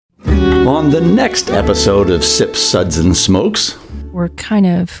On the next episode of Sips, Suds, and Smokes, we're kind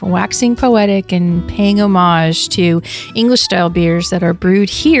of waxing poetic and paying homage to English-style beers that are brewed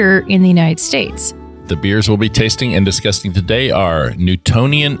here in the United States. The beers we'll be tasting and discussing today are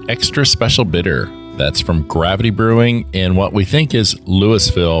Newtonian Extra Special Bitter. That's from Gravity Brewing in what we think is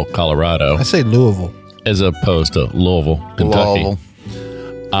Louisville, Colorado. I say Louisville. As opposed to Louisville, Kentucky.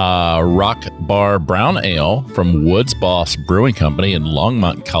 Rock Bar Brown Ale from Woods Boss Brewing Company in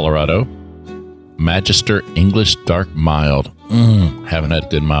Longmont, Colorado. Magister English Dark Mild. Haven't had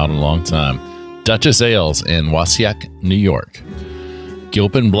good mild in a long time. Duchess Ales in Wassiack, New York.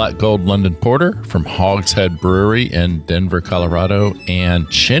 Gilpin Black Gold London Porter from Hogshead Brewery in Denver, Colorado. And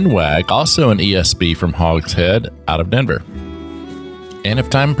Chinwag, also an ESB from Hogshead out of Denver. And if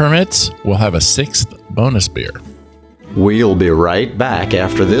time permits, we'll have a sixth bonus beer. we'll be right back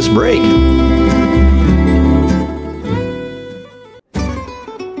after this break.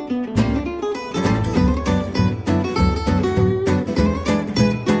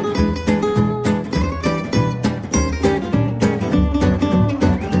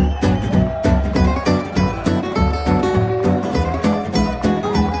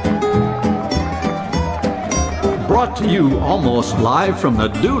 Brought to you almost live from the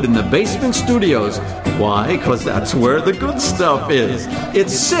Dude in the Basement Studios. Why? Because that's where the good stuff is.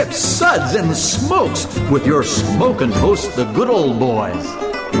 It's Sips, Suds, and Smokes with your smoking host, the good old boys.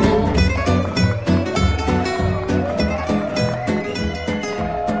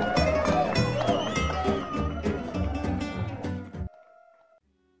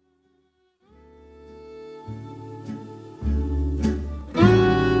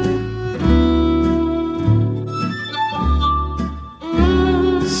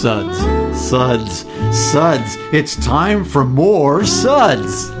 Suds, Suds, Suds. It's time for more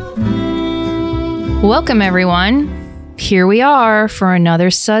Suds. Welcome, everyone. Here we are for another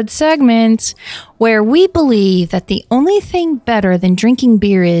Sud segment where we believe that the only thing better than drinking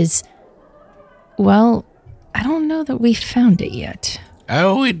beer is, well, I don't know that we found it yet.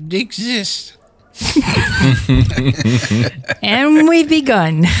 Oh, it exists. And we've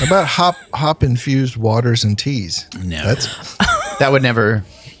begun. How about hop infused waters and teas? No. That would never,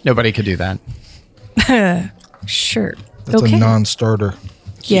 nobody could do that. Sure. That's a non-starter.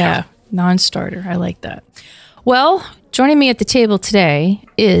 Yeah, non-starter. I like that. Well, joining me at the table today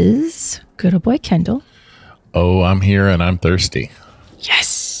is good old boy Kendall. Oh, I'm here and I'm thirsty.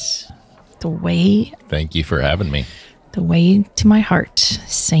 Yes. The way Thank you for having me. to my heart,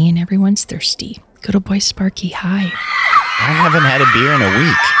 saying everyone's thirsty. Good old boy Sparky, hi. I haven't had a beer in a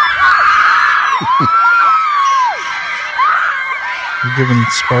week. You're giving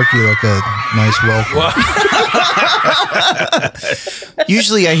Sparky like a nice welcome.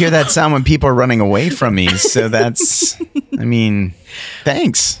 Usually I hear that sound when people are running away from me. So that's, I mean,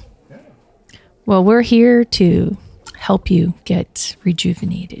 thanks. Well, we're here to help you get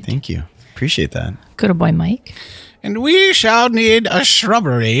rejuvenated. Thank you. Appreciate that. Good old boy Mike. And we shall need a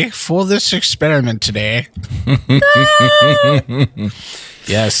shrubbery for this experiment today.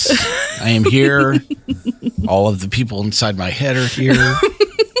 Yes, I am here. All of the people inside my head are here.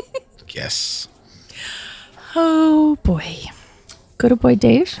 Yes. Oh, boy. Good old boy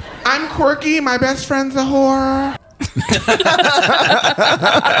Dave. I'm quirky. My best friend's a whore.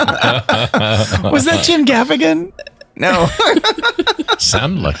 Was that Jim Gaffigan? No.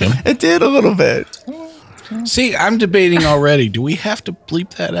 Sounded like him. It did a little bit. See, I'm debating already. Do we have to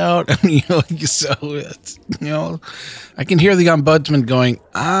bleep that out? I mean, so it's, I can hear the ombudsman going,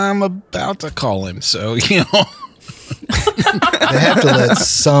 "I'm about to call him." So They have to let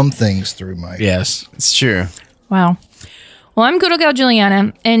some things through, Mike. Yes, It's true. Wow. Well, I'm good old gal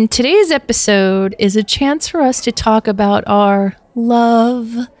Juliana, and today's episode is a chance for us to talk about our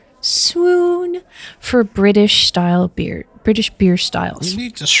love, swoon for British beer styles. we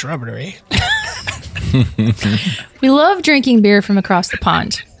need a shrubbery. We love drinking beer from across the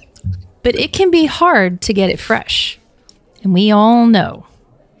pond, but it can be hard to get it fresh. And we all know.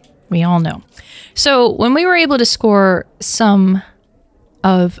 So when we were able to score some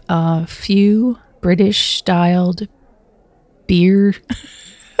of a few British styled beer,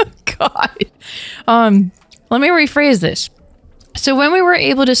 God, let me rephrase this. So when we were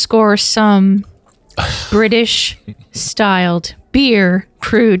able to score some British styled beer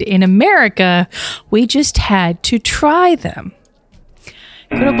brewed in America, we just had to try them.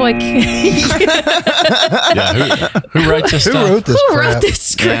 Good old boy. Yeah, who writes this Who stuff? wrote this Who crap? wrote this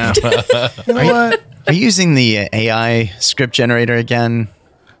script? You know what? Are you using the AI script generator again?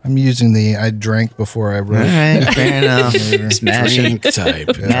 I'm using I drank before I All wrote. right, fair enough. Smashing Drink type.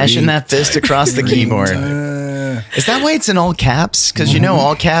 that fist across the keyboard. Is that why it's in all caps? Because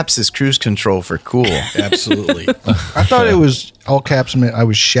all caps is cruise control for cool. Absolutely. I thought it was all caps meant I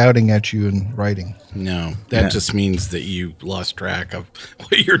was shouting at you and writing. No, that just means that you lost track of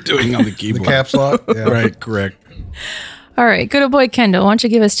what you're doing on the The keyboard. caps lock? Yeah. Right, correct. All right, good old boy Kendall, why don't you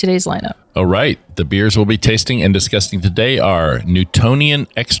give us today's lineup? All right. The beers we'll be tasting and discussing today are Newtonian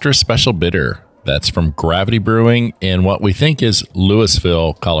Extra Special Bitter. That's from Gravity Brewing in what we think is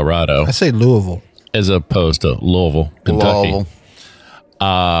Louisville, Colorado, I say Louisville. as opposed to Louisville, Kentucky.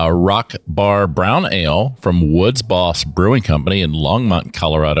 Lol. Rock Bar Brown Ale from Woods Boss Brewing Company in Longmont,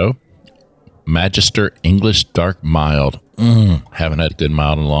 Colorado. Magister English Dark Mild. Haven't had a good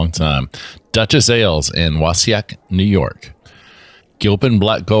mild in a long time. Duchess Ales in Wassiack, New York. Gilpin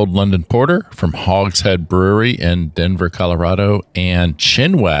Black Gold London Porter from Hogshead Brewery in Denver, Colorado. And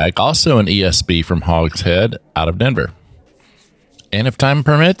Chinwag, also an ESB from Hogshead out of Denver. And if time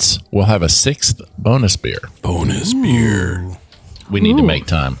permits, we'll have a 6th bonus beer. Bonus beer. We need to make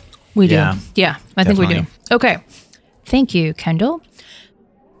time. We do. Yeah. Yeah, I think we do. Definitely. Okay. Thank you, Kendall.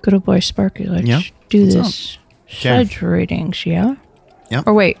 Good old boy Sparky, let's Yep. do this. Okay. Suds ratings, yeah? Yep.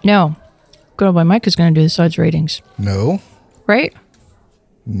 Or wait, no. Good old boy Mike is going to do the suds ratings, No. right?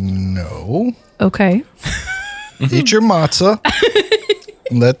 No. Okay. Eat your matzah.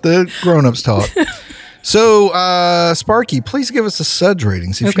 And let the grown-ups talk. So, Sparky, please give us the suds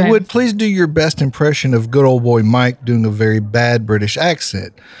ratings. If Okay. you would, please do your best impression of good old boy Mike doing a very bad British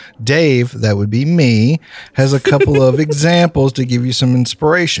accent. Dave, that would be me, has a couple of examples to give you some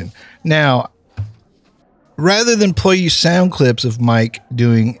inspiration. Now, rather than play you sound clips of Mike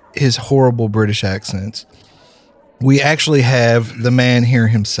doing his horrible British accents, we actually have the man here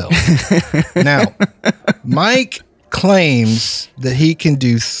himself. Now, Mike claims that he can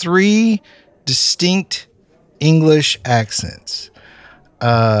do 3 distinct English accents.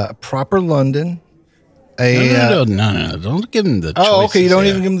 Proper London. No, don't give him the choices. Oh, okay. You don't yet.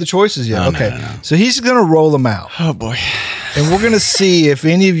 even give him the choices yet. No, Okay. no. So he's going to roll them out. Oh boy. And we're going to see if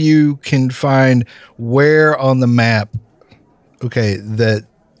any of you can find where on the map, okay, that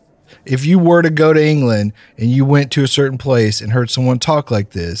if you were to go to England and you went to a certain place and heard someone talk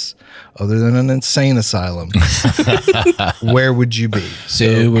like this, other than an insane asylum, where would you be?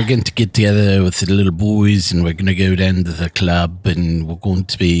 So we're going to get together with the little boys and we're going to go down to the club and we're going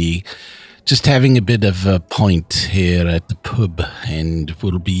to be just having a bit of a pint here at the pub and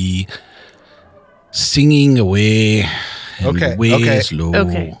we'll be singing away and Okay, way okay. slow.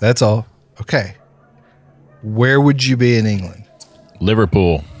 Okay. That's all. Okay. Where would you be in England?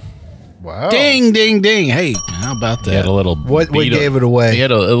 Liverpool. Wow. Ding, ding, ding. Hey, how about He had that? a little. What beat gave of- it away? He had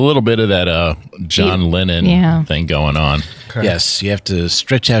a little bit of that John Lennon Yeah. thing going on. Yes, you have to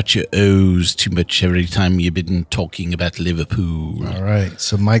stretch out your O's too much every time you've been talking about Liverpool. All right.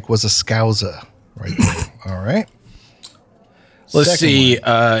 So Mike was a scouser right there. All right. Let's Second see,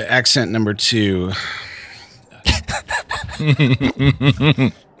 accent number 2.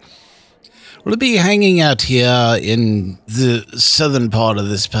 We'll be hanging out here in the southern part of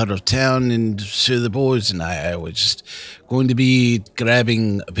this part of town, and so the boys and I were just going to be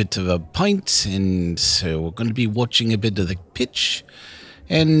grabbing a bit of a pint, and so we're going to be watching a bit of the pitch,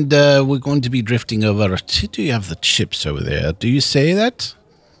 and we're going to be drifting over. Do you have the chips over there? Do you say that?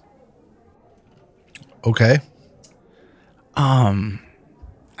 Okay.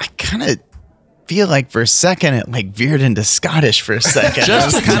 I kind of feel like for a second it like veered into Scottish for a second.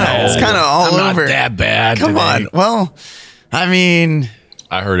 Just it's kind of all I'm over. not that bad. Come today. on. Well, I mean,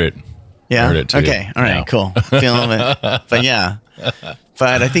 I heard it. yeah. Heard it too. Okay. All right. Yeah. Cool. Feeling it. But yeah.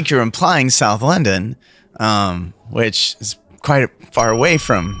 But I think you're implying South London, which is quite far away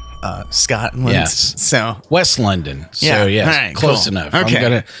from Scotland. Yes. So West London. So Yeah. yes, All right, close cool. enough. Okay.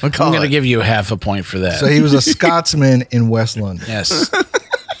 I'm We'll call gonna it. give you half a point for that. So he was a Scotsman in West London. yes.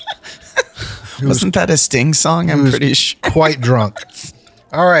 wasn't that a Sting song? He I'm was pretty sure. quite drunk.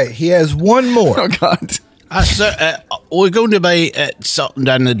 All right. He has one more. Oh God. So, we're going to be sitting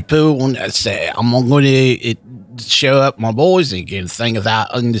down at the pool, and I'm going to show up my boys and get a thing of that,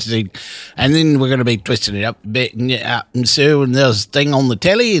 and then we're going to be twisting it up a bit, and so and there's a thing on the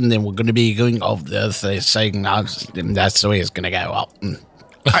telly, and then we're going to be going off the other thing, and that's the way it's going to go up.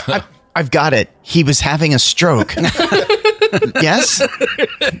 I've got it. He was having a stroke. Yes?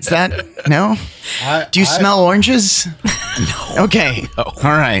 Is that no? Do you smell oranges? No. Okay. All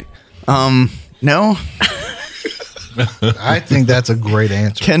right. No? I think that's a great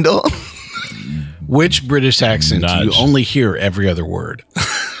answer. Kendall? Which British accent do you Nudge. only hear every other word?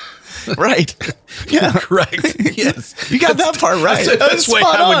 Right. Yeah. Correct. Yes. You got that part right. That's the best way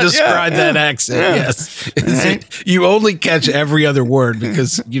spot I would on. describe Yeah, that yeah. accent. Yeah. Yes. You only catch every other word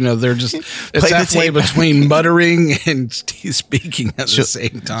because, they're just, it's Play the halfway tape. between muttering and speaking at the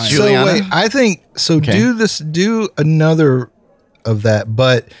same time. So Juliana? wait, I think so. Okay. Do another of that,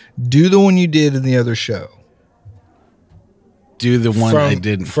 but do the one you did in the other show. Do the one I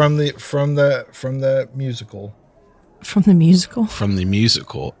did from the musical. From the musical. from the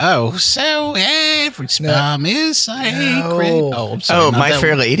musical. Oh, so every spam is sacred. No. Oh, I'm sorry. Oh, not My that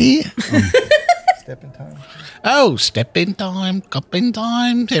Fair one. Lady? Step in time. Oh, step in time, cup in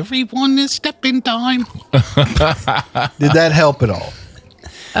time. Everyone is step in time. Did that help at all?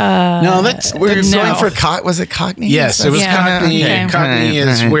 No, that's We're No. going for was it Cockney? yes, it was Yeah. Cockney. Okay. Cockney All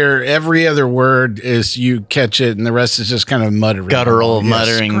is right. where every other word is you catch it, and the rest is just kind of muttering. Guttural, Yes,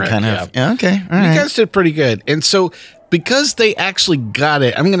 muttering correct, kind yeah. of. Yeah, okay. All You right. guys did pretty good. And so, because they actually got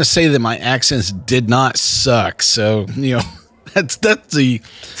it, I'm going to say that my accents did not suck. So, that's the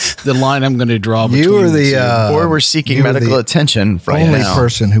line I'm going to draw between You were the two. Or we're seeking you were medical the attention right only now.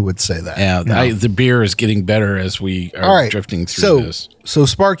 person who would say that. Yeah, the beer is getting better as we are All right. drifting through this. So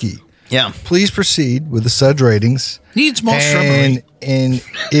Sparky, Yeah. please proceed with the Suds ratings. Needs more shrubbery. And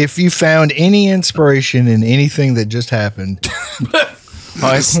if you found any inspiration in anything that just happened,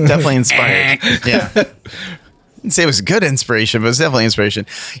 Oh, it's definitely inspired. Yeah. I'd say it was a good inspiration, but it's definitely inspiration.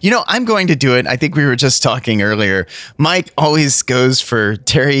 I'm going to do it. I think we were just talking earlier. Mike always goes for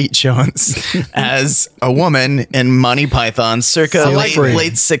Terry Jones as a woman in Monty Python, circa Feel late free.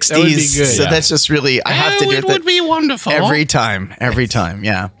 60s. That would be good, So yeah. that's just really, I have to do it would be wonderful. every time.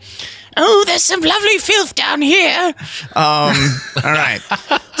 Yeah. Oh, there's some lovely filth down here. All right.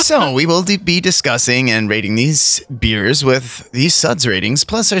 So we will be discussing and rating these beers with these Suds ratings,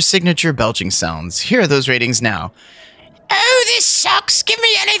 plus our signature belching sounds. Here are those ratings now. Oh, this sucks. Give me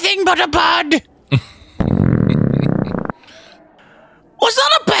anything but a bud. Was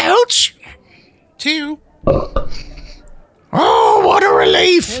that a belch? 2. Oh, what a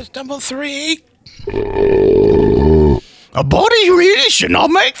relief. Here's number 3. A body really should not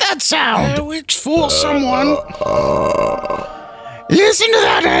make that sound. Oh, it's for someone. Listen to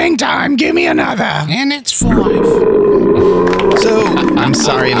that hang time. Give me another. And it's 5. so I'm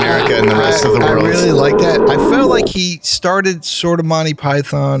sorry, America and the rest of the world. I really like that. I felt like he started sort of Monty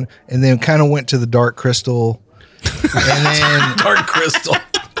Python and then kind of went to the Dark Crystal, and then Dark Crystal.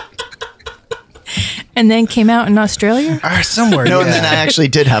 And then came out in Australia. somewhere. No, yeah. and then I actually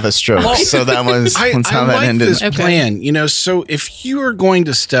did have a stroke, so that was that's how that like ended. this Okay. plan. So if you are going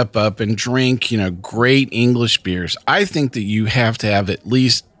to step up and drink, great English beers, I think that you have to have at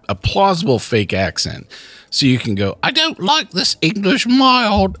least a plausible fake accent. So you can go, I don't like this English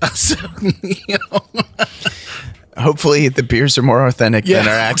mild. So, Hopefully, the beers are more authentic than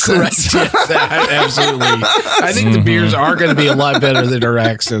our accents. Correct. Yes, absolutely. I think the beers are going to be a lot better than our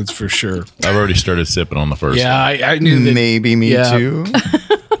accents for sure. I've already started sipping on the first Yeah, one. I knew that. Maybe me Yeah. too.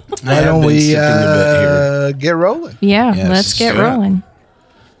 Why don't we get rolling? Yeah, Yes. let's get Yeah. rolling.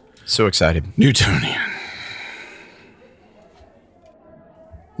 So excited. Newtonian.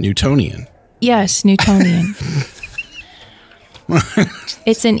 Yes, Newtonian.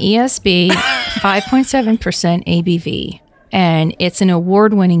 It's an ESB, 5.7% ABV, and it's an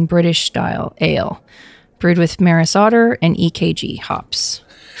award-winning British-style ale, brewed with Maris Otter and EKG hops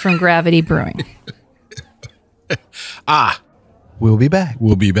from Gravity Brewing. We'll be back.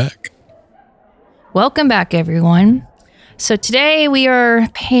 We'll be back. Welcome back, everyone. So today we are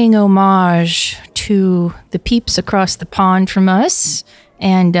paying homage to the peeps across the pond from us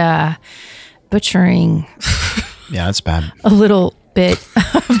and butchering Yeah, that's bad. a little bit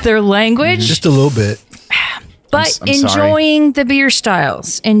of their language, Just a little bit. but I'm sorry. enjoying the beer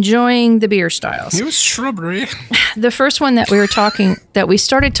styles. It was shrubbery. The first one that we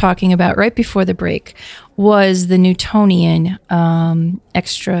started talking about right before the break was the Newtonian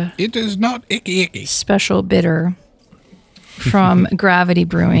extra It is not icky. special bitter from Gravity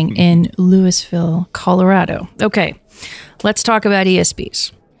Brewing in Louisville, Colorado. Okay, let's talk about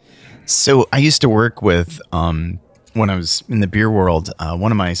ESBs. So I used to work with when I was in the beer world, one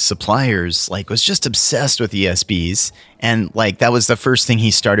of my suppliers was just obsessed with ESBs, and that was the first thing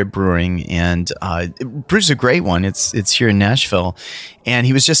he started brewing. And it brews a great one. It's here in Nashville, and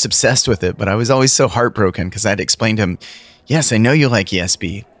he was just obsessed with it. But I was always so heartbroken because I'd explained to him, "Yes, I know you like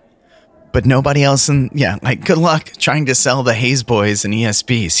ESB, but nobody else." And good luck trying to sell the Hayes Boys and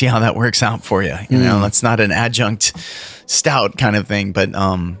ESB. See how that works out for you. You know, that's not an adjunct stout kind of thing, but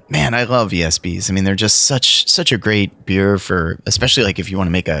man, I love ESBs. I mean, they're just such a great beer for, especially if you want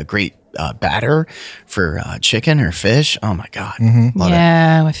to make a great batter for chicken or fish. Oh my God. Love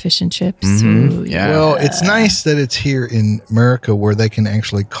Yeah, with fish and chips. Ooh, Yeah. Well, it's nice that it's here in America where they can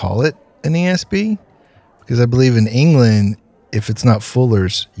actually call it an ESB, because I believe in England, if it's not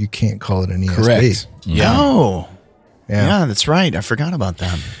Fuller's, you can't call it an ESB. Correct. Yeah. Oh, Yeah. yeah, that's right. I forgot about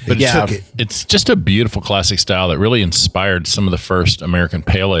that. But Yeah. took it. It's just a beautiful classic style that really inspired some of the first American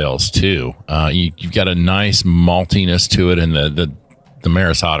pale ales too. You've got a nice maltiness to it, and the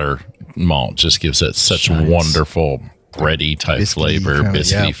Maris Otter malt just gives it such a wonderful bready type Biscuity flavor, kinda,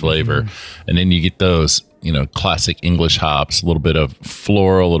 biscuity yeah. flavor, and then you get those classic English hops, a little bit of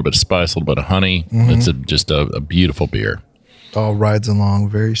floral, a little bit of spice, a little bit of honey. It's just a beautiful beer. All rides along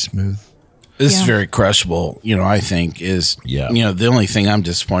very smooth. This is Yeah. very crushable, I think is, the only thing I'm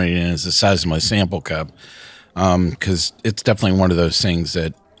disappointed in is the size of my sample cup. Because it's definitely one of those things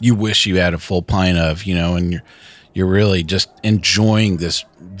that you wish you had a full pint of, and you're really just enjoying this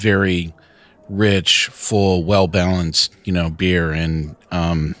very rich, full, well-balanced, beer. And,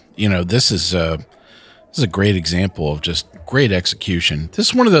 this is a great example of just great execution. This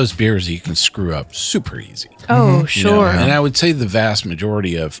is one of those beers that you can screw up super easy. Oh, you sure. know? And I would say the vast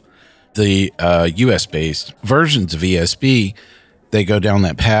majority of the US-based versions of ESB, they go down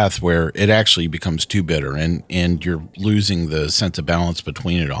that path where it actually becomes too bitter, and you're losing the sense of balance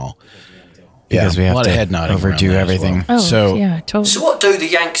between it all. Because we a have lot to of head nodding around overdo that as everything. well. Oh, So yeah, totally. So what do the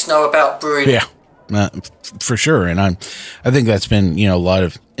Yanks know about brewing? yeah, for sure. And I think that's been a lot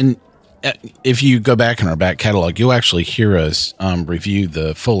of. And if you go back in our back catalog, you'll actually hear us review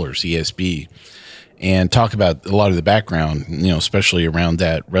the Fuller's ESB and talk about a lot of the background, especially around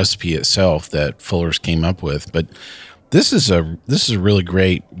that recipe itself that Fuller's came up with. But this is a really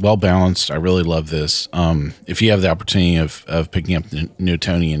great, well balanced. I really love this. If you have the opportunity of picking up the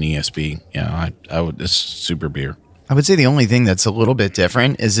Newtonian ESB, I would. It's super beer. I would say the only thing that's a little bit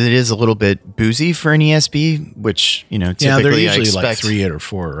different is it is a little bit boozy for an ESB, which, typically Yeah, they're I usually expect. like 3, 8, or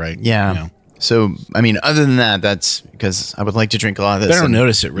 4, right? Yeah. So, I mean, other than that, that's because I would like to drink a lot of this. But I don't and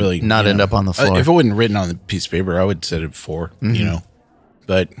notice it really. not end up on the floor. If it wasn't written on the piece of paper, I would set it 4.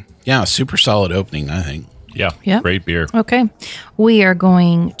 But yeah, super solid opening, I think. Yeah, Yep. great beer. Okay. We are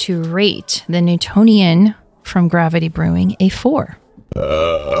going to rate the Newtonian from Gravity Brewing a 4.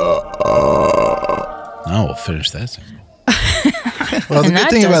 Oh, we'll finish that. Well, the And good that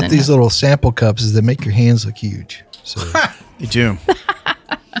thing about doesn't these little sample cups is they make your hands look huge. So You do.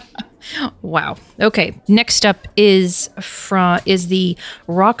 Wow. Okay. Next up is the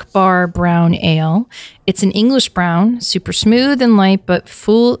Rock Bar Brown Ale. It's an English brown, super smooth and light, but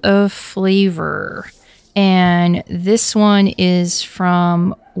full of flavor. And this one is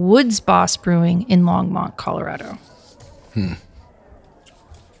from Woods Boss Brewing in Longmont, Colorado.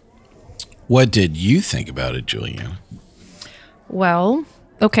 What did you think about it, Juliana? Well,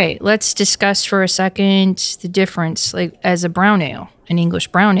 okay, let's discuss for a second the difference, like as a brown ale, an English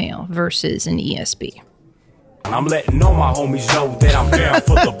brown ale versus an ESB. I'm letting all my homies know that I'm down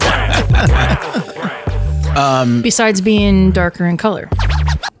for the brand. Besides being darker in color.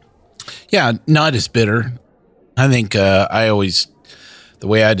 Yeah, not as bitter. I think the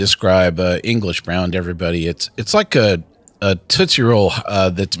way I describe English brown to everybody, it's like a Tootsie Roll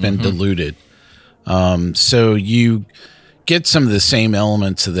that's been diluted. So you get some of the same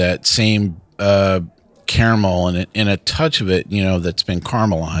elements of that same caramel and a touch of it, that's been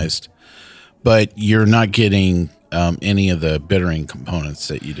caramelized, but you're not getting any of the bittering components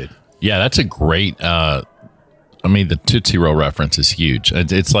that you did. Yeah, that's a great. The Tootsie Roll reference is huge.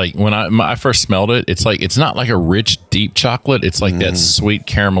 It's like when I first smelled it, it's like it's not like a rich, deep chocolate. It's like that sweet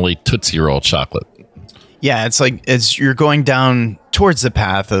caramelly Tootsie Roll chocolate. Yeah, it's like you're going down towards the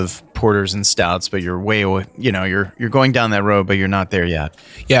path of porters and stouts, but you're way away. You're going down that road, but you're not there yet.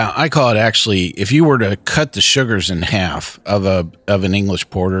 Yeah, I call it actually. If you were to cut the sugars in half of an English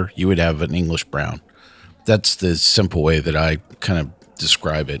porter, you would have an English brown. That's the simple way that I kind of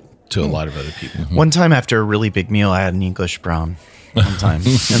describe it to a lot of other people. One time after a really big meal, I had an English brown. One time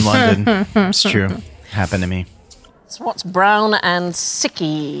in London, it's true. Happened to me. So what's brown and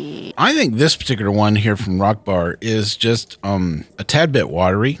sicky? I think this particular one here from Rock Bar is just a tad bit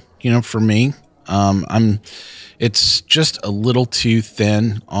watery, for me. It's just a little too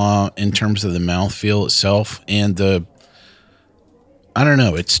thin in terms of the mouthfeel itself. And I don't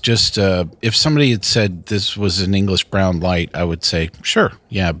know, it's just, if somebody had said this was an English brown light, I would say, sure,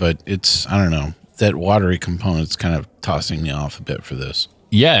 yeah, but it's, I don't know, that watery component's kind of tossing me off a bit for this.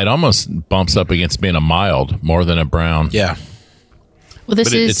 Yeah, it almost bumps up against being a mild more than a brown. Yeah. Well,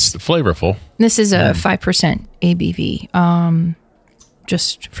 But it's flavorful. This is a 5% ABV,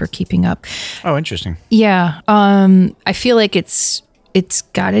 just for keeping up. Oh, interesting. Yeah. I feel like it's it's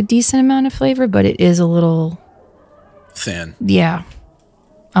got a decent amount of flavor, but it is a little thin. Yeah.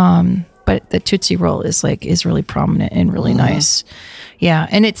 But the Tootsie Roll is really prominent and really nice. Yeah,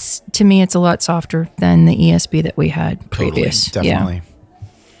 and to me it's a lot softer than the ESB that we had previous. Definitely. Yeah.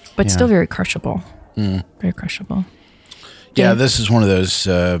 But still very crushable. Very crushable. Yeah, this is one of those.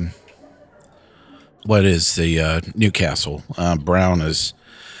 What is the Newcastle Brown is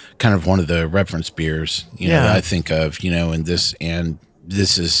kind of one of the reference beers. I think of and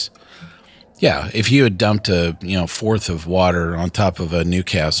this is. Yeah, if you had dumped a fourth of water on top of a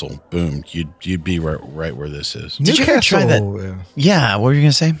Newcastle, boom, you'd be right where this is. Did you ever try that? Yeah, what were you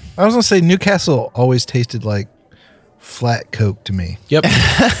gonna say? I was gonna say Newcastle always tasted like flat Coke to me. Yep,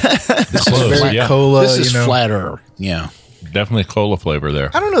 This is very cola. This is flatter. Yeah, definitely cola flavor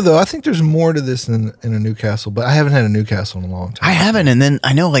there. I don't know though. I think there's more to this than in a Newcastle, but I haven't had a Newcastle in a long time. I haven't, and then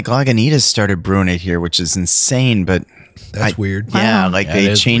I know Lagunitas started brewing it here, which is insane, but. That's weird. Yeah,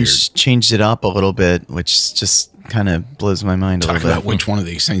 they changed it up a little bit, which just kind of blows my mind a little bit. Talk about which one of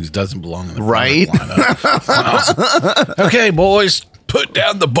these things doesn't belong in the right. Wow. Okay, boys, put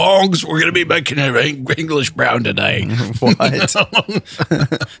down the bongs. We're going to be making an English brown today. What?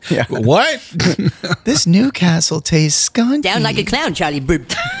 Yeah. What? This Newcastle tastes skunky. Down like a clown, Charlie.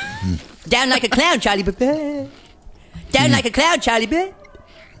 Down like a clown, Charlie. Down like a clown, Charlie.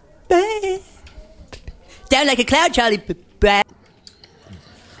 Down like a cloud, Charlie.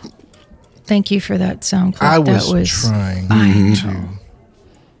 Thank you for that sound clip. I was that was trying to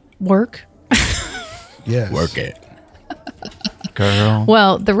work. Yes. Work it. Girl.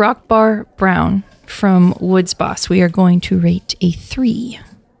 Well, the Rock Bar Brown from Woods Boss, we are going to rate a 3.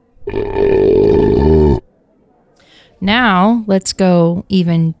 Now, let's go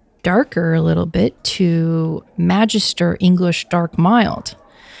even darker a little bit to Magister English Dark Mild.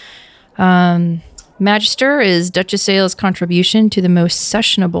 Magister is Duchess Ale's contribution to the most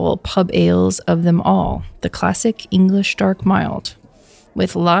sessionable pub ales of them all, the classic English Dark Mild,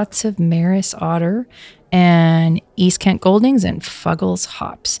 with lots of Maris Otter and East Kent Goldings and Fuggles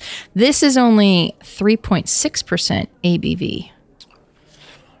hops. This is only 3.6% ABV.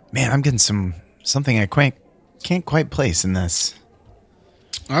 Man, I'm getting something I can't quite place in this.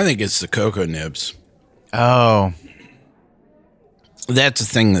 I think it's the cocoa nibs. Oh. That's the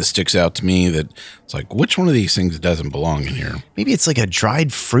thing that sticks out to me, that it's like, which one of these things doesn't belong in here? Maybe it's like a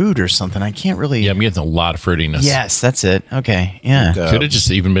dried fruit or something. I can't really. Yeah, I'm getting a lot of fruitiness. Yes, that's it. Okay, yeah. Could have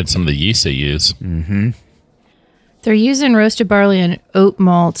just even been some of the yeast they use. Mm-hmm. They're using roasted barley and oat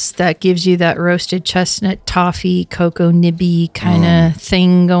malts that gives you that roasted chestnut toffee, cocoa nibby kind of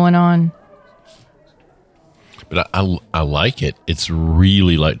thing going on. But I like it. It's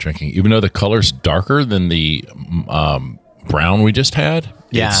really light drinking. Even though the color's darker than the brown we just had,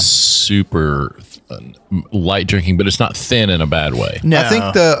 it's super light drinking, but it's not thin in a bad way. No. I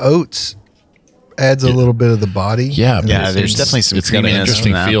think the oats adds a little bit of the body. Yeah, there's definitely some. It's got an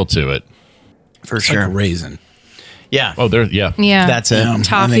interesting feel to it, for it's sure. Like a raisin. Yeah. Oh, Yeah, that's it.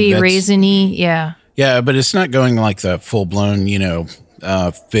 Toffee, raisiny. Yeah. Yeah, but it's not going like the full blown,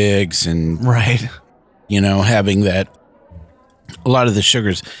 figs and right. Having that. A lot of the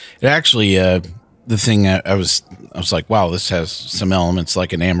sugars. It actually. The thing I was like, wow, this has some elements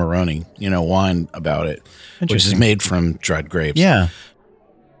like an Amarone, wine about it, which is made from dried grapes. Yeah.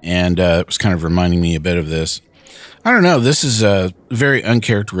 And it was kind of reminding me a bit of this. I don't know. This is very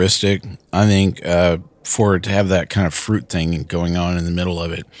uncharacteristic, I think, for it to have that kind of fruit thing going on in the middle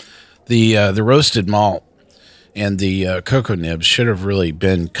of it. The roasted malt and the cocoa nibs should have really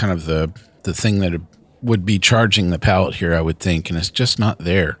been kind of the thing that would be charging the palate here, I would think, and it's just not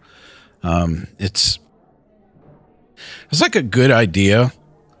there. It's like a good idea,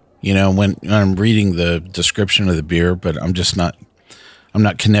 when I'm reading the description of the beer, but I'm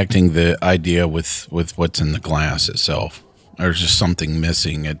not connecting the idea with what's in the glass itself. There's just something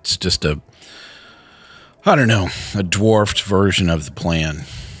missing. It's just a dwarfed version of the plan.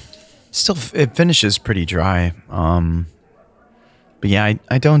 Still, it finishes pretty dry. But yeah,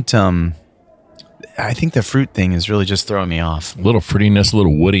 I don't, I think the fruit thing is really just throwing me off. A little fruitiness, a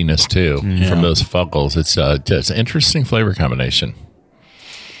little woodiness too from those Fuggles. It's an interesting flavor combination.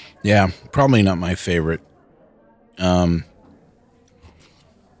 Yeah, probably not my favorite. I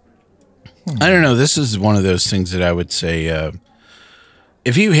don't know. This is one of those things that I would say,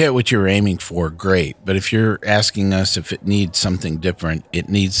 if you hit what you're aiming for, great. But if you're asking us if it needs something different, it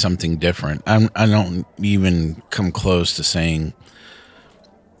needs something different. I don't even come close to saying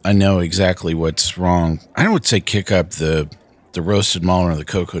I know exactly what's wrong. I would say kick up the roasted malt or the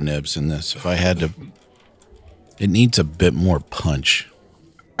cocoa nibs in this. If I had to, it needs a bit more punch.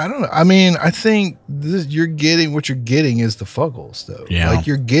 I don't know. I mean, I think what you're getting is the Fuggles, though. Yeah. Like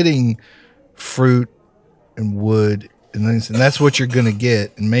you're getting fruit and wood, and that's what you're gonna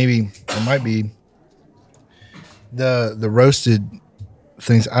get. And maybe it might be the roasted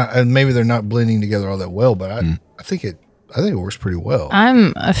things. And maybe they're not blending together all that well, but I think it works pretty well.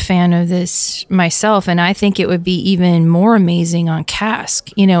 I'm a fan of this myself, and I think it would be even more amazing on cask.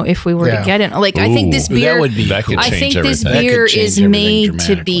 If we were to get it, like I think this beer that would be. That could I change think this everything. beer That could change is everything made to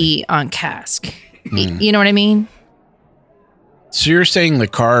dramatically. be on cask. You know what I mean? So you're saying the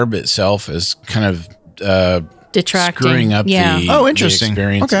carb itself is kind of Detracting. screwing up Yeah. the, Oh, the interesting.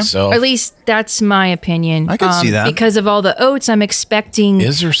 experience Okay. itself. Or at least that's my opinion. I could see that. Because of all the oats, I'm expecting.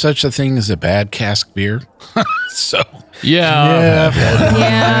 Is there such a thing as a bad cask beer? So Yeah.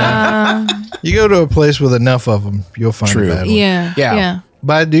 Yeah. You go to a place with enough of them, you'll find True. a bad one. Yeah. Yeah. Yeah.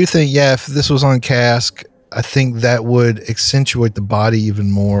 But I do think, if this was on cask, I think that would accentuate the body even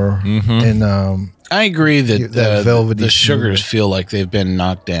more. And I agree that That velvety the sugars smooth. feel like they've been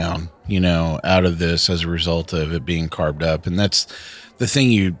knocked down, out of this as a result of it being carved up. And that's the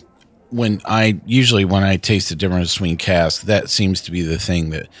thing when I taste the difference between cask, that seems to be the thing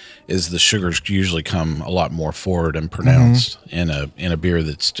that is the sugars usually come a lot more forward and pronounced in a beer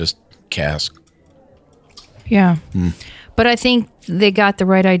that's just cask. Yeah. But I think they got the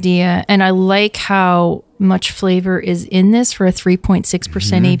right idea. And I like how much flavor is in this for a 3.6%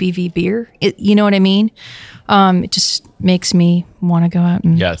 ABV beer. You know what I mean? It just makes me want to go out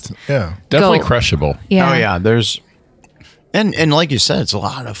and Yeah. yeah. Definitely Go. crushable. yeah. Oh yeah, there's and like you said, it's a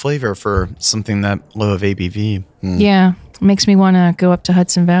lot of flavor for something that low of ABV. Yeah. It makes me want to go up to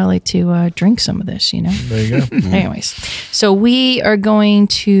Hudson Valley to drink some of this, There you go. Anyways, so we are going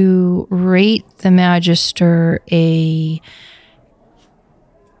to rate the Magister a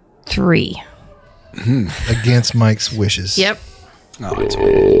 3. Against Mike's wishes. Yep.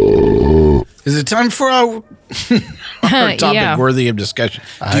 Is it time for our topic Yeah. worthy of discussion?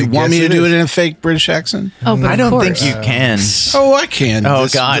 Do I you want me guess to it do is. it in a fake British accent? Oh, but I of don't course. think you can. Oh, I can. Oh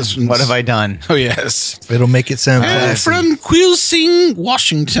This- God, this one's- what have I done? Oh, yes. It'll make it sound classy. From Quilsing,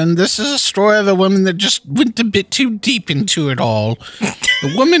 Washington, this is a story of a woman that just went a bit too deep into it all.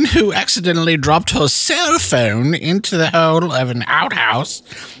 The woman who accidentally dropped her cell phone into the hole of an outhouse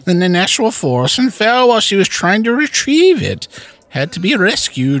in the National Forest and fell while she was trying to retrieve it had to be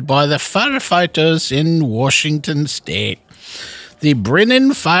rescued by the firefighters in Washington State. The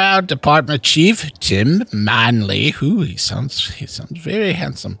Brennan Fire Department Chief, Tim Manley, he sounds very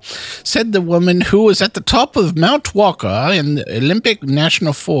handsome, said the woman, who was at the top of Mount Walker in the Olympic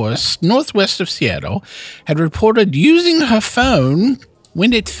National Forest northwest of Seattle, had reported using her phone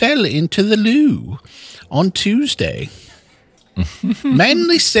when it fell into the loo on Tuesday.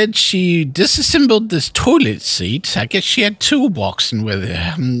 Manley said she disassembled this toilet seat. I guess she had toolboxing with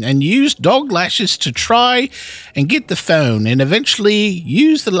her, and used dog lashes to try and get the phone, and eventually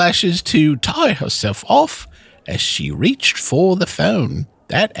used the lashes to tie herself off as she reached for the phone.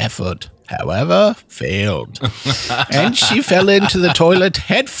 That effort, however, failed, and she fell into the toilet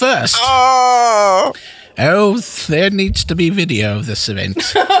head first. Oh, there needs to be video of this event.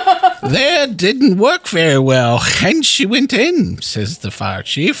 That didn't work very well, and she went in, says the fire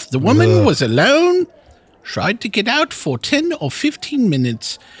chief. The woman was alone, tried to get out for 10 or 15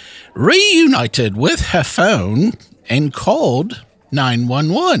 minutes, reunited with her phone, and called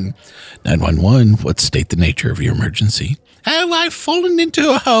 911. 911, what state the nature of your emergency? Oh, I've fallen into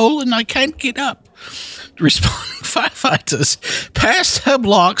a hole and I can't get up. Responding firefighters passed her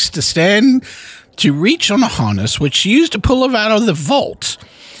blocks to reach on a harness, which she used to pull her out of the vault.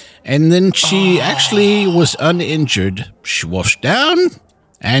 And then she actually was uninjured. She washed down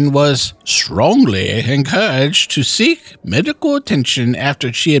and was strongly encouraged to seek medical attention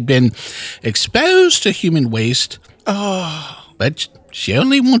after she had been exposed to human waste. But she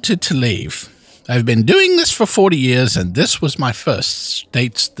only wanted to leave. I've been doing this for 40 years, and this was my first,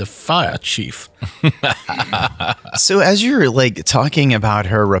 states the fire chief. So as you're talking about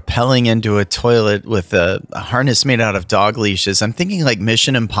her rappelling into a toilet with a harness made out of dog leashes, I'm thinking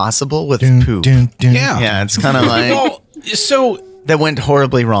Mission Impossible with poop. Yeah, it's kind of like Well, so that went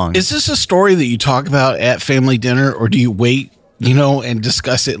horribly wrong. is this a story that you talk about at family dinner, or do you wait, and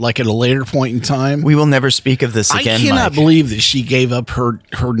discuss it at a later point in time? We will never speak of this again. I cannot Mike. believe that she gave up her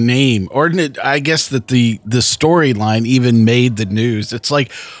name, or I guess that the storyline even made the news. It's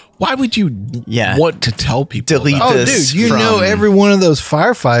like, why would you want to tell people? Delete about Oh, it? this dude, from- every one of those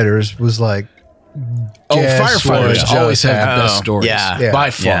firefighters was like, Guess what firefighters just always have the happened? best stories. Yeah. By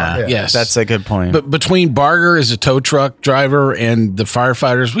far. Yeah. Yes. That's a good point. But between Barger as a tow truck driver and the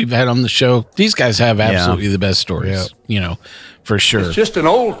firefighters we've had on the show, these guys have absolutely the best stories, for sure. It's just an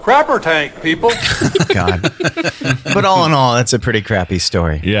old crapper tank, people. God. But all in all, that's a pretty crappy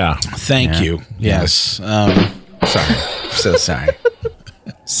story. Yeah. Thank you. Yes. Sorry. So sorry.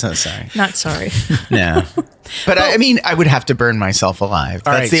 So sorry. Not sorry. No. But I mean, I would have to burn myself alive.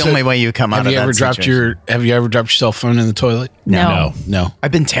 All That's right, the so only way you come out of that situation. Have you ever dropped your cell phone in the toilet? No. No.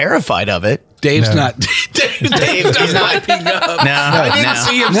 I've been terrified of it. Dave's not. Dave's not picking up. No, I didn't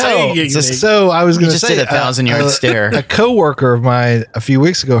see him saying anything. So I was He going to just say did a 1,000-yard stare. A coworker of mine a few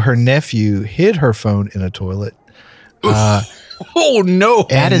weeks ago, her nephew hid her phone in a toilet. Oh no!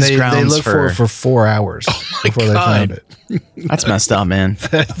 That is they grounds looked for it for 4 hours before they found it. That's messed up, man.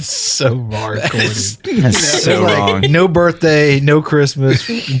 That's so hardcore. That's so wrong. No birthday, no Christmas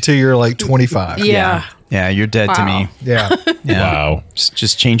until you're like 25. Yeah. Yeah, you're dead to me. Yeah. Yeah. Wow.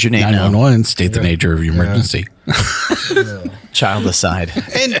 Just change your name now. 911, state the nature of your emergency. Child aside.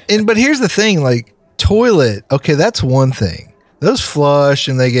 And but here's the thing, like toilet, okay, that's one thing. Those flush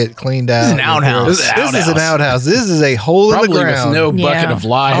and they get cleaned out. This is an outhouse. This is an outhouse. This is a hole in Probably the ground. with no bucket Yeah. of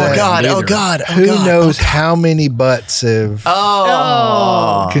lye. Oh, on it God. either. Oh, God. Oh, Who God. knows how many butts have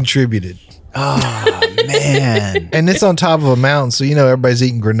contributed. Oh, man. And it's on top of a mountain, so everybody's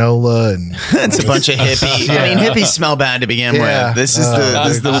eating granola and It's a bunch of hippie. I mean, hippies smell bad to begin Yeah. with. This is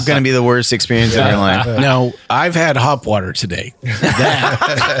going to be the worst experience of your life. No, I've had hop water today.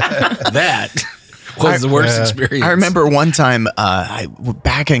 That was the worst experience. I remember one time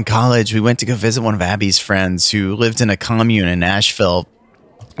back in college, we went to go visit one of Abby's friends who lived in a commune in Nashville.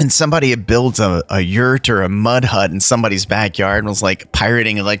 And somebody had built a yurt or a mud hut in somebody's backyard and was like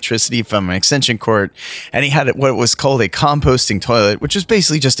pirating electricity from an extension cord. And he had what was called a composting toilet, which was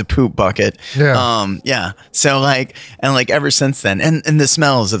basically just a poop bucket. Yeah. So ever since then, and the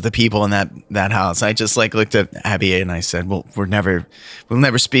smells of the people in that house, I just looked at Abby and I said, well, we'll never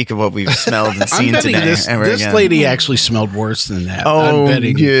speak of what we've smelled and seen I'm betting today. this ever again. lady actually smelled worse than that. Oh, I'm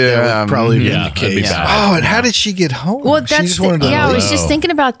betting yeah. that would probably be Yeah, the that'd be case. bad. oh, and how did she get home? Well, She that's just wanted to I leave. was just thinking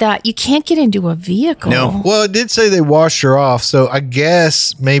about that. You can't get into a vehicle. No. Well, it did say they washed her off, so I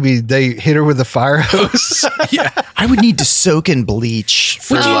guess maybe they hit her with a fire hose. I would need to soak in bleach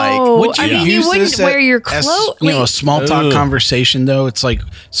for Would you I mean, you use wouldn't this wear your as, clothes. a small talk conversation though? It's like,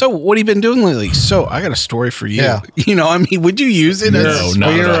 so what have you been doing lately? So I got a story for you. Yeah. I mean, would you use it? No, as,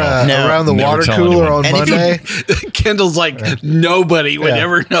 not We're at all. around the Never water tell cooler anyone. on And if you- Monday. Kendall's like, nobody would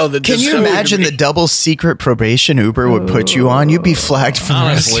ever know that. Can this you story imagine would the be- double secret probation Uber would put you on? You'd be flagged for the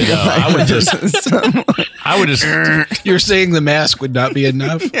rest of Honestly, your no. life. I would just. You're saying the mask would not be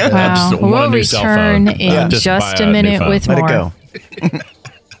enough? I Wow. just want We'll a new cell return phone. in Just just buy a new minute phone. with Let more. it go.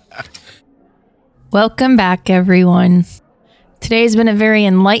 Welcome back, everyone. Today's been a very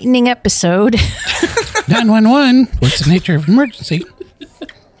enlightening episode. 911. What's the nature of emergency?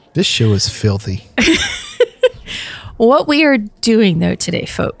 This show is filthy. What we are doing, though, today,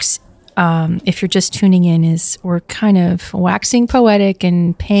 folks, if you're just tuning in, is we're kind of waxing poetic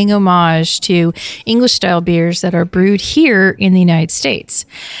and paying homage to English-style beers that are brewed here in the United States.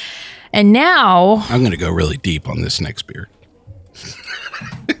 And now, I'm going to go really deep on this next beer.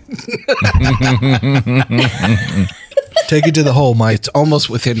 Take it to the hole, Mike. It's almost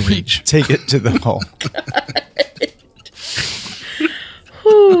within reach. Take it to the hole.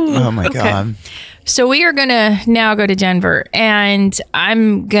 Oh my God. so we are going to now go to Denver, and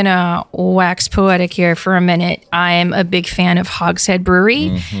I'm going to wax poetic here for a minute. I am a big fan of Hogshead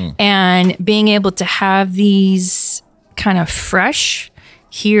Brewery, and being able to have these kind of fresh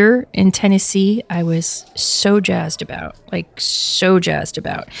here in Tennessee, I was so jazzed about,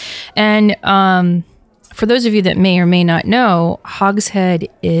 And for those of you that may or may not know, Hogshead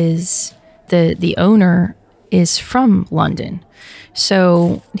is the owner is from London.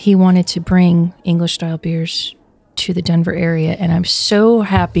 So he wanted to bring English style beers to the Denver area. And I'm so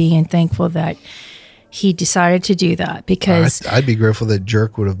happy and thankful that he decided to do that because I'd be grateful that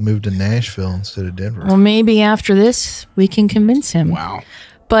Jerk would have moved to Nashville instead of Denver. well, maybe after this we can convince him. Wow.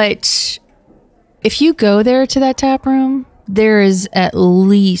 But if you go there to that tap room, there is at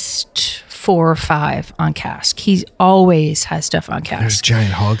least 4 or 5 on cask. He always has stuff on There's a cask.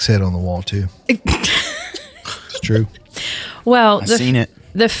 giant Hogshead on the wall, too. It's true. Well, I've seen it.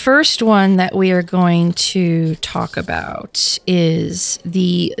 the first one that we are going to talk about is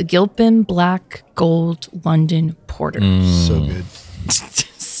the Gilpin Black Gold London Porter. So good.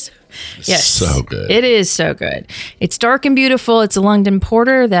 Yes. So good. It is so good. It's dark and beautiful. It's a London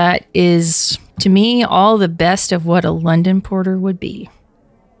Porter that is, to me, all the best of what a London Porter would be.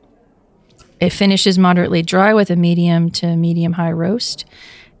 It finishes moderately dry with a medium to medium high roast.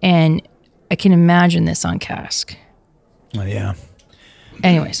 And I can imagine this on cask. Oh, yeah.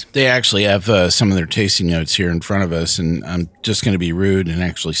 Anyways. They actually have some of their tasting notes here in front of us, and I'm just going to be rude and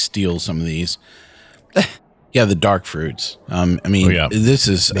actually steal some of these. Yeah, the dark fruits. This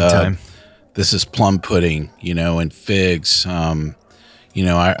is plum pudding, and figs. I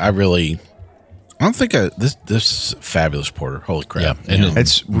don't think this is a fabulous porter. Holy crap. Yeah, and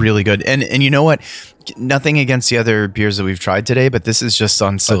it's really good. And you know what? Nothing against the other beers that we've tried today, but this is just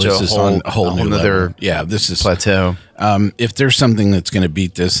on such a whole new other level. Yeah, this is plateau. If there's something that's going to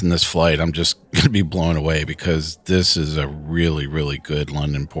beat this in this flight, I'm just going to be blown away because this is a really, really good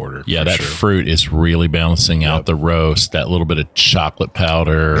London porter. Yeah, that fruit is really balancing out the roast, that little bit of chocolate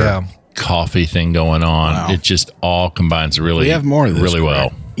powder, coffee thing going on. Wow. It just all combines really, we have more of this really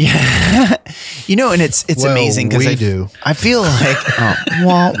well. Yeah. And it's amazing because I feel like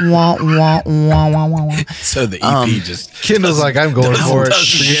so the EP just Kendall's like, I'm going for it.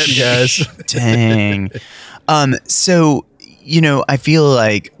 Forget you guys. Dang. So I feel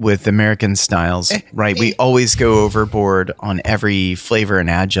like with American styles, right? We always go overboard on every flavor and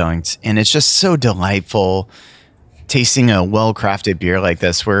adjunct, and it's just so delightful tasting a well-crafted beer like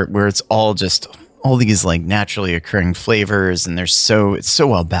this where it's all these like naturally occurring flavors, and it's so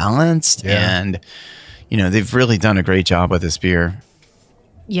well balanced, and they've really done a great job with this beer.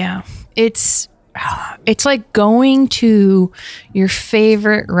 Yeah, it's like going to your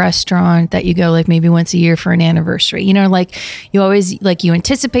favorite restaurant that you go like maybe once a year for an anniversary. Like you always you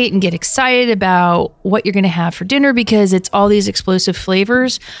anticipate and get excited about what you're going to have for dinner because it's all these explosive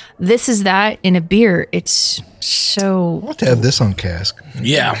flavors. This is that in a beer. It's so. I want to have this on cask.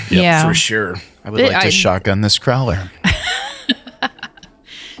 Yeah, for sure. I would like to shotgun this crowler.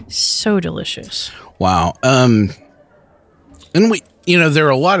 So delicious. Wow. And we, there are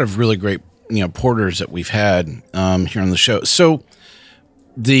a lot of really great, porters that we've had here on the show. So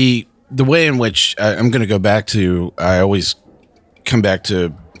the way in which I'm going to go back to, I always come back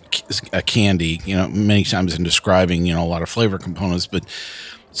to a candy, many times in describing, a lot of flavor components. But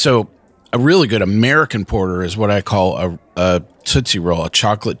so a really good American porter is what I call a Tootsie Roll, a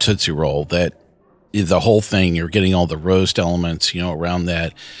chocolate Tootsie Roll that the whole thing, you're getting all the roast elements, around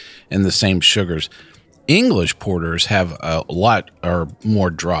that and the same sugars. English porters have a lot are more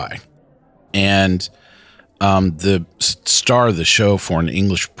dry. And the star of the show for an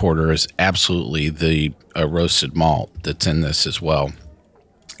English porter is absolutely the roasted malt that's in this as well.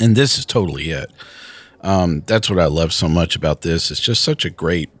 And this is totally it. That's what I love so much about this. It's just such a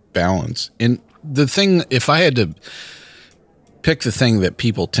great balance. And the thing, if I had to pick the thing that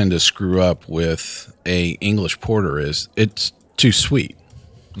people tend to screw up with a English porter is it's too sweet.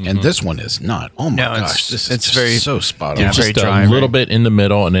 Mm-hmm. And this one is not. Oh my gosh, this is very so spot on. It's just a little bit in the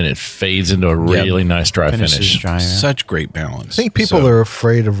middle, and then it fades into a really nice dry finish. Dry, Such great balance. I think people are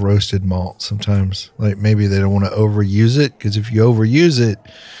afraid of roasted malt sometimes. Like maybe they don't want to overuse it because if you overuse it,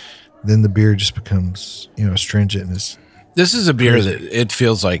 then the beer just becomes astringent. And this is a beer that it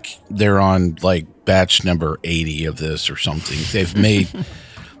feels like they're on like batch number 80 of this or something. They've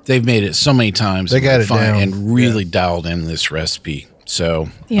made it so many times. They got it down and really dialed in this recipe. So,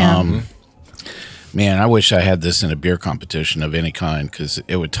 yeah. Man, I wish I had this in a beer competition of any kind because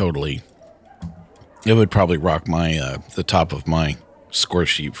it would probably rock my the top of my score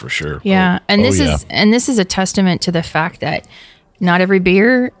sheet for sure. Yeah, and this is a testament to the fact that not every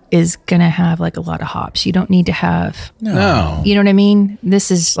beer is gonna have like a lot of hops. You don't need to have no. You know what I mean?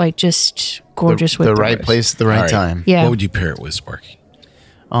 This is like just gorgeous with the right roast. place, at the right time. Yeah. What would you pair it with, Sparky?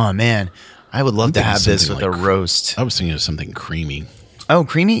 Oh man, I would love to have this with a roast. I was thinking of something creamy. Oh,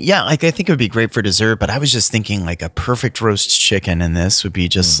 creamy? Yeah, like I think it would be great for dessert, but I was just thinking like a perfect roast chicken in this would be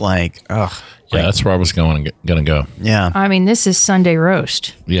just like, yeah, that's where I was gonna go. Yeah. I mean, this is Sunday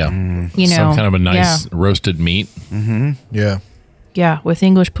roast. Yeah. Some kind of a nice roasted meat. Mm-hmm. Yeah. Yeah, with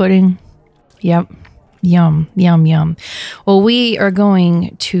English pudding. Yep. Yum, yum, yum. Well, we are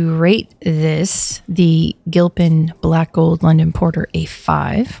going to rate this, the Gilpin Black Gold London Porter, a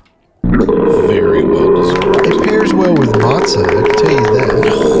 5. Very well deserved. It pairs well with matzah, I can tell you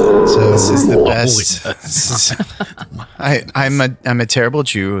that. So this is the best. I'm a terrible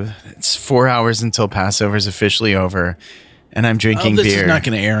Jew. It's 4 hours until Passover is officially over, and I'm drinking beer. This is not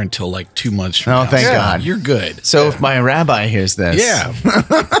going to air until like 2 months from now. Oh, thank God. You're good. So if my rabbi hears this. Yeah.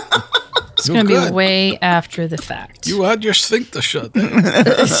 It's going to be way after the fact. You had your sphincter shut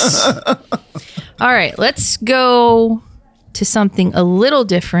there. All right, let's go to something a little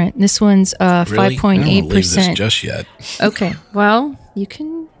different. This one's 5.8%. I don't leave this just yet. Okay, well, you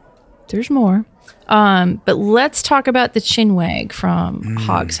can. There's more. But let's talk about the Chinwag from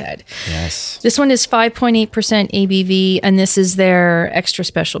Hogshead. Yes. This one is 5.8% ABV, and this is their extra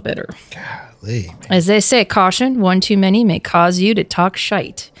special bitter. Golly, man. As they say, caution, one too many may cause you to talk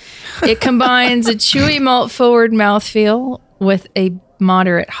shite. It combines a chewy malt-forward mouthfeel with a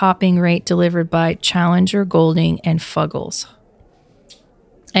moderate hopping rate delivered by Challenger, Golding, and Fuggles.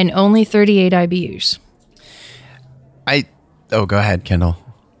 And only 38 IBUs. Go ahead, Kendall.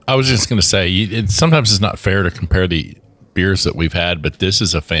 I was just going to say, sometimes it's not fair to compare the beers that we've had, but this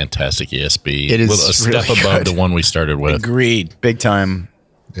is a fantastic ESB. It is with a step really above good. the one we started with. Agreed. Big time.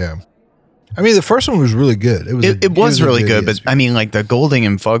 Yeah. I mean, the first one was really good. It was really good, but ESB. I mean, like the Golding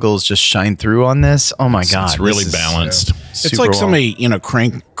and Fuggles just shine through on this. Oh my God. It's really this is balanced. It's super like well. somebody,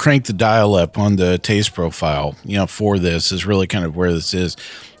 crank the dial up on the taste profile, for this is really kind of where this is.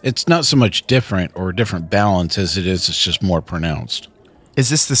 It's not so much different or different balance as it's just more pronounced. Is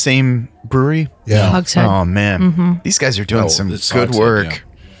this the same brewery? Yeah. Hogshead. Oh man, these guys are doing some it's good Hogshead, work.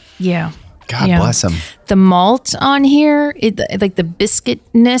 Yeah. God Yeah. bless them. The malt on here, like the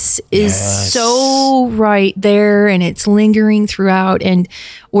biscuitness is so right there, and it's lingering throughout. And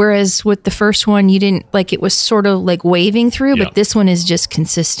whereas with the first one, you didn't like it was sort of like waving through, Yeah. but this one is just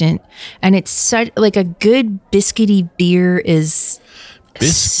consistent. And it's such like a good biscuity beer is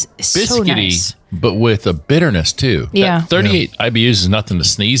so Biscuity, nice. but with a bitterness too. Yeah. That 38 IBUs is nothing to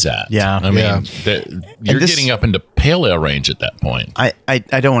sneeze at. Yeah. I mean, Yeah. you're this- getting up into pale ale range at that point. I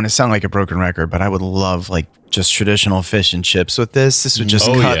don't want to sound like a broken record, but I would love like just traditional fish and chips with this. This would just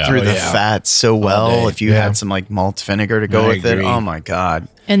Oh, cut yeah. through Oh, the yeah. fat so well. day. If you Yeah. had some like malt vinegar to go I with it, agree. oh my God.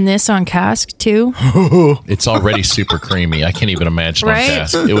 And this on cask too, It's already super creamy. I can't even imagine right? on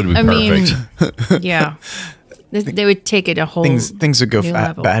cask. It would be perfect. Yeah, they would take it a whole Things would go new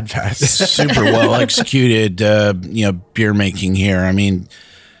level. bad fast. Super well executed, beer making here. I mean,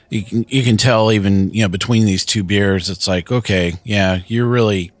 you can tell even, between these two beers, it's like, okay, yeah, you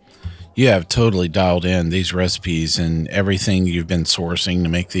have totally dialed in these recipes and everything you've been sourcing to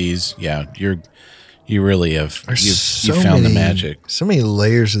make these. Yeah, you really have, you found the magic. So many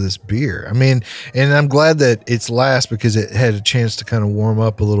layers of this beer. I mean, and I'm glad that it's last because it had a chance to kind of warm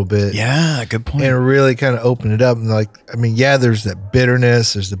up a little bit. Yeah, good point. And really kind of open it up. And there's that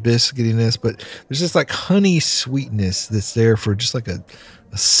bitterness, there's the biscuitiness, but there's this like honey sweetness that's there for just like a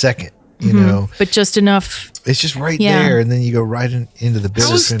second, you know? but just enough. It's just right Yeah. there. And then you go right into the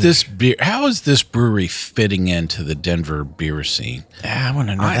bitter finish. How is this brewery fitting into the Denver beer scene? Yeah, I want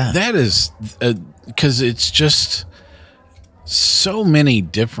to know that. That is because it's just so many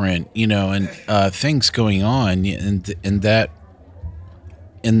different, and things going on in that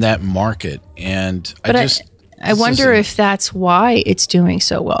market, and But I wonder if that's why it's doing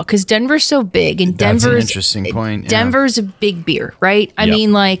so well, because Denver's so big, and That's an Denver's interesting point, yeah. Denver's a big beer, right? I Yep.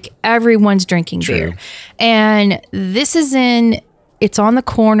 mean, like everyone's drinking beer, and this is it's on the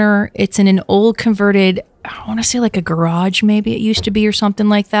corner. It's in an old converted, I want to say like a garage, maybe it used to be, or something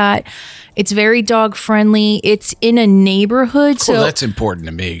like that. It's very dog friendly. It's in a neighborhood, well, so that's important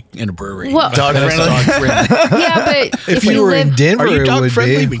to me in a brewery. Well- Dog That's friendly. dog friendly. yeah. But If you were in live, Denver, Are you it dog would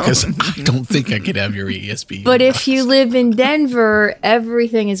friendly? be. Because I don't think I could have your ESB. But if you live in Denver,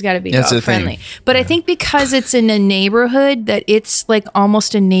 everything has got to be That's dog the thing. friendly. But I think because it's in a neighborhood, that it's like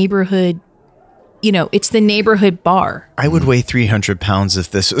almost a neighborhood, it's the neighborhood bar. I would weigh 300 pounds if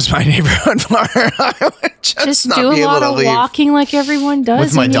this was my neighborhood bar. I would Just not do be a able lot to of leave. walking like everyone does.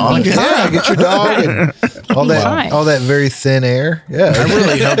 With my and you'd dog. be Yeah, fine. Yeah, get your dog and all fine. that very thin air. Yeah. I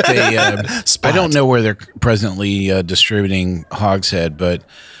really hope they. I don't know where they're presently distributing Hogshead, but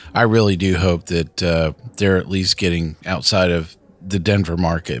I really do hope that they're at least getting outside of the Denver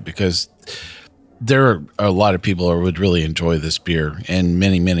market, because there are a lot of people who would really enjoy this beer in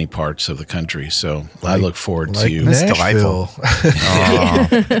many, many parts of the country. So I look forward to. That's Nashville.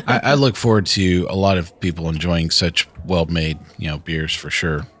 I look forward to a lot of people enjoying such well-made, beers for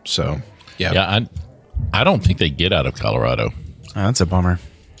sure. So Yeah, I don't think they get out of Colorado. Oh, that's a bummer.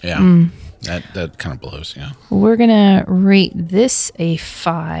 yeah. That kind of blows. Yeah. We're going to rate this a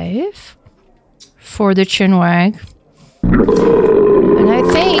 5 for the Chinwag. And I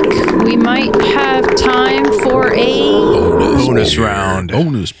think we might have time for a Bonus round.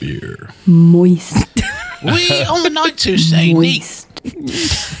 Bonus beer. Moist. We on the night to say neat.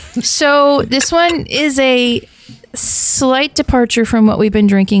 So this one is a slight departure from what we've been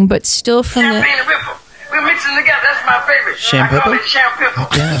drinking, but still from the Champagne and Whipple. We're mixing together. That's my favorite. Champagne? I call it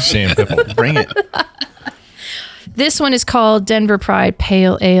Champagne. Sam Pipple. Bring it. This one is called Denver Pride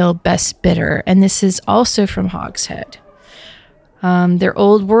Pale Ale Best Bitter, and this is also from Hogshead. Their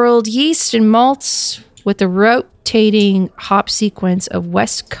old world yeast and malts with the rotating hop sequence of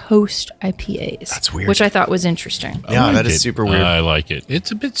West Coast IPAs. That's weird. Which I thought was interesting. Yeah, I that like is it. super weird. I like it.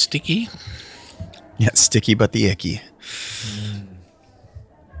 It's a bit sticky. Yeah, sticky but the icky.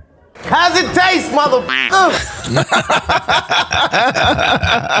 How's it taste, motherfucker?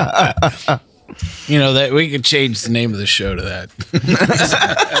 You know, that we could change the name of the show to that.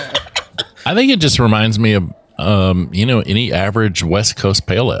 I think it just reminds me of, any average West Coast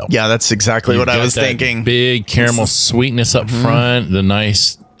pale ale. Yeah, that's exactly You've what I got was that thinking. Big caramel sweetness up front, the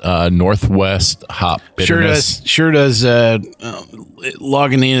nice Northwest hop bitterness. Sure does.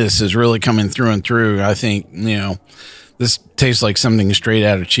 Lagunitas is really coming through and through. I think, this tastes like something straight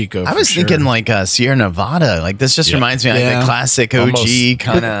out of Chico. I was thinking like Sierra Nevada. Like this just reminds me of like the classic OG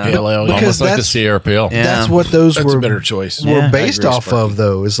kind of pale ale. Because Almost like the that's- Sierra Pale. Yeah. That's what those That's were. a better choice. Were Yeah. I based agree, off Sparky. of,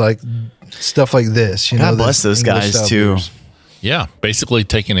 though, is like stuff like this. You God know, bless this those English guys style too. beers. Yeah, basically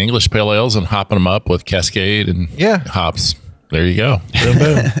taking English pale ales and hopping them up with Cascade and hops. There you go. Boom,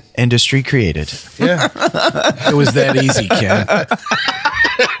 boom. Industry created. Yeah. It was that easy, Ken.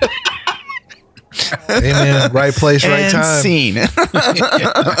 Amen. Right place, right And time. scene.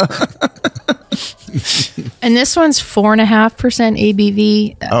 And this one's 4.5%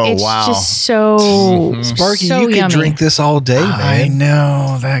 ABV. Oh, it's wow. just so Sparky, so you could yummy. drink this all day, I man.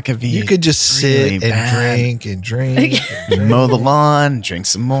 know that could be. You could just really sit and bad. drink and drink. mow the lawn, drink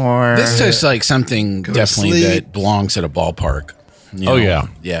some more. This tastes like something to definitely sleep. that belongs at a ballpark. You Oh, know? yeah.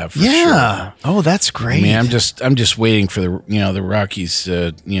 Yeah, for yeah. sure. Oh, that's great. I mean, I'm just waiting for the Rockies,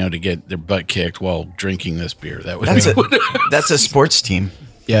 to get their butt kicked while drinking this beer. That would that's a sports team.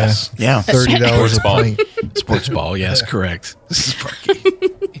 yes, Yeah. $30 a ball. pint. sports ball. Yes, correct. This is Sparky.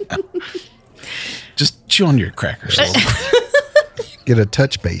 Yeah. Just chew on your crackers. A little. Get a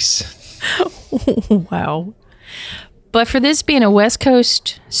touch base. Wow. But for this being a West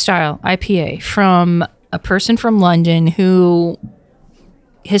Coast style IPA from a person from London who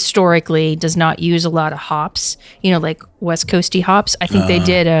historically does not use a lot of hops, like West Coasty hops, I think they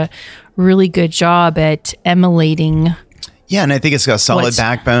did a really good job at emulating. Yeah, and I think it's got a solid What's-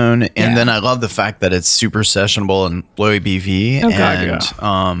 backbone. And Yeah. then I love the fact that it's super sessionable and low ABV. Oh, God,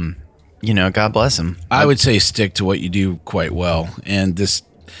 and, God bless him. I would say stick to what you do quite well. And this,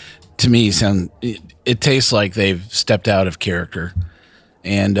 to me, it tastes like they've stepped out of character.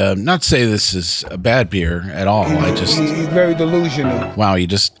 And not to say this is a bad beer at all. He's very delusional. Wow, you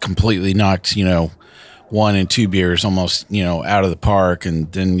just completely knocked, 1 and 2 beers almost, out of the park.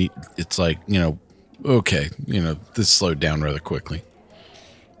 And then it's like, okay, this slowed down rather quickly.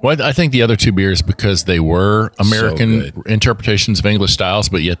 Well, I think the other two beers, because they were American good. interpretations of English styles,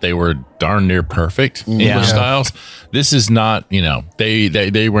 but yet they were darn near perfect Yeah. English styles. This is not,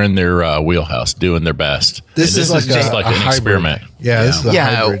 they were in their wheelhouse doing their best. This And is like just a like a an hybrid. experiment. Yeah, this is a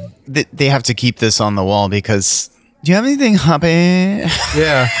hybrid. They have to keep this on the wall because do you have anything hoppy?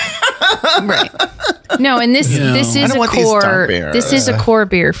 Yeah. Right. No, and this I is don't a want these dark core. beers. This is a core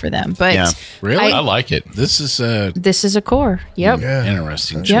beer for them. But Yeah. I I, like it. This is a this is a core. Yep. Yeah.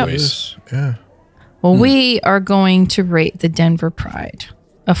 interesting Yep. choice. Yeah. Well, we are going to rate the Denver Pride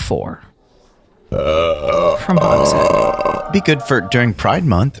a 4 from Hogshead. Be good for during Pride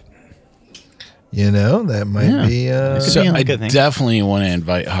Month. That might be. So be a I good thing. definitely want to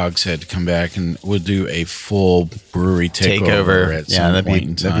invite Hogshead to come back, and we'll do a full brewery takeover Takeover. at Yeah, some that'd be- point in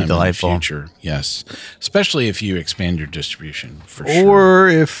that'd be time in the delightful. future. Yes, especially if you expand your distribution for sure. Or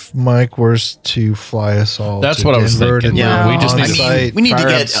if Mike was to fly us all. That's to what I was Denver thinking. to Yeah, do we just on need to- site. we need to Fire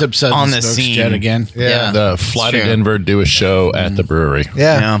get up Sip Suds on and the Smokes scene Jet again. Yeah. The fly to Sure. Denver, do a show at the brewery.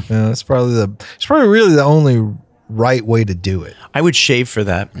 Yeah. That's probably really the only right way to do it. I would shave for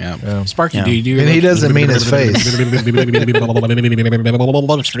that. Yeah. Sparky, Yeah. do you And he doesn't mean his face.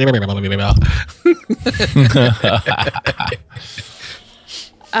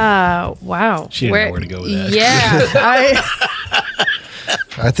 Wow. She didn't know where to go with that. Yeah.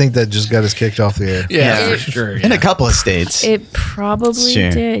 I think that just got us kicked off the air. Yeah, It- for sure. In a couple of states. It probably Sure.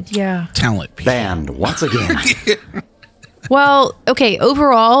 did. Yeah. Talent people. Banned once again. Well, okay.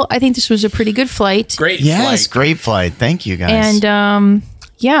 Overall, I think this was a pretty good flight. Great Yes, flight. great flight. Thank you guys. And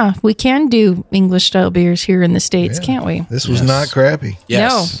yeah, we can do English style beers here in the States, can't we? This was not crappy.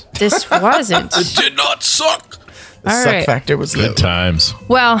 Yes. No, this wasn't. It did not suck. the all suck right. factor was Good low. times.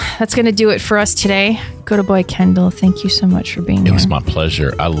 Well, that's going to do it for us today. Go to Boy Kendall. Thank you so much for being It here. was my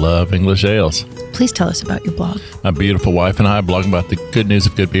pleasure. I love English ales. Please tell us about your blog. My beautiful wife and I blog about the good news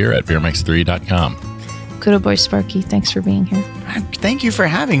of good beer at beermix3.com. Good old boy Sparky. Thanks for being here. Thank you for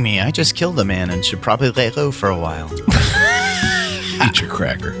having me. I just killed a man and should probably lay low for a while. Eat your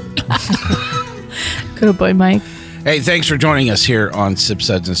cracker. Good old boy Mike. Hey, thanks for joining us here on Sip,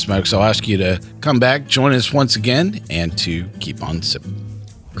 Suds, and Smokes. I'll ask you to come back, join us once again, and to keep on sipping.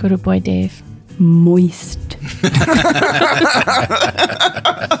 Good old boy, Dave. Moist.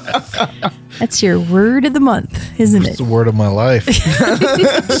 That's your word of the month, isn't It's it? the word of my life.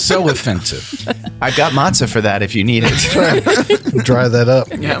 So offensive. I've got matzah for that if you need it. Dry that up.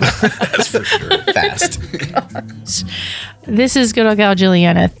 Yeah, that's for sure. Fast. This is Good Old Gal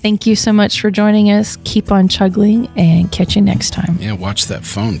Juliana. Thank you so much for joining us. Keep on chuggling and catch you next time. Yeah, watch that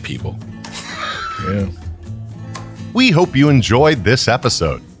phone, people. Yeah. We hope you enjoyed this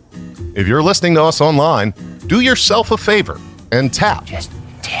episode. If you're listening to us online, do yourself a favor and tap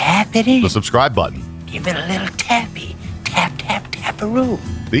Tap it in. the subscribe button. Give it a little tappy. Tap, tap, tap-a-roo.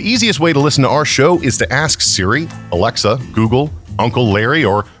 The easiest way to listen to our show is to ask Siri, Alexa, Google, Uncle Larry,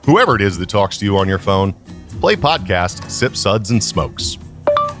 or whoever it is that talks to you on your phone. Play podcast Sip, Suds, and Smokes.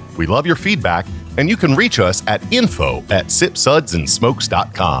 We love your feedback, and you can reach us at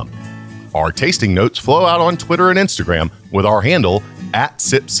info@sipsudsandsmokes.com. Our tasting notes flow out on Twitter and Instagram with our handle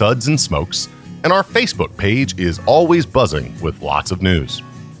 @SipSudsAndSmokes, and our Facebook page is always buzzing with lots of news.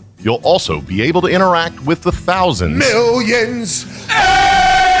 You'll also be able to interact with the thousands Millions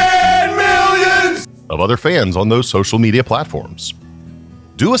and millions of other fans on those social media platforms.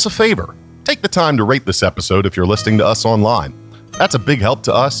 Do us a favor. Take the time to rate this episode if you're listening to us online. That's a big help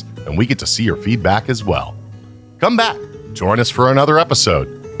to us, and we get to see your feedback as well. Come back, join us for another episode,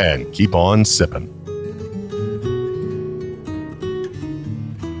 and keep on sipping.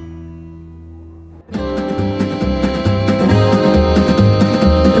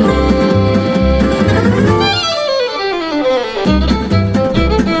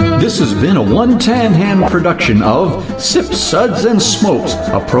 This has been a One Tan Hand production of Sip, Suds, and Smokes,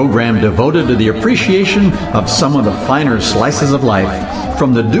 a program devoted to the appreciation of some of the finer slices of life.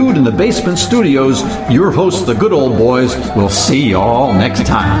 From the Dude in the Basement Studios, your hosts, the Good Old Boys, will see you all next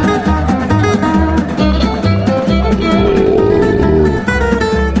time.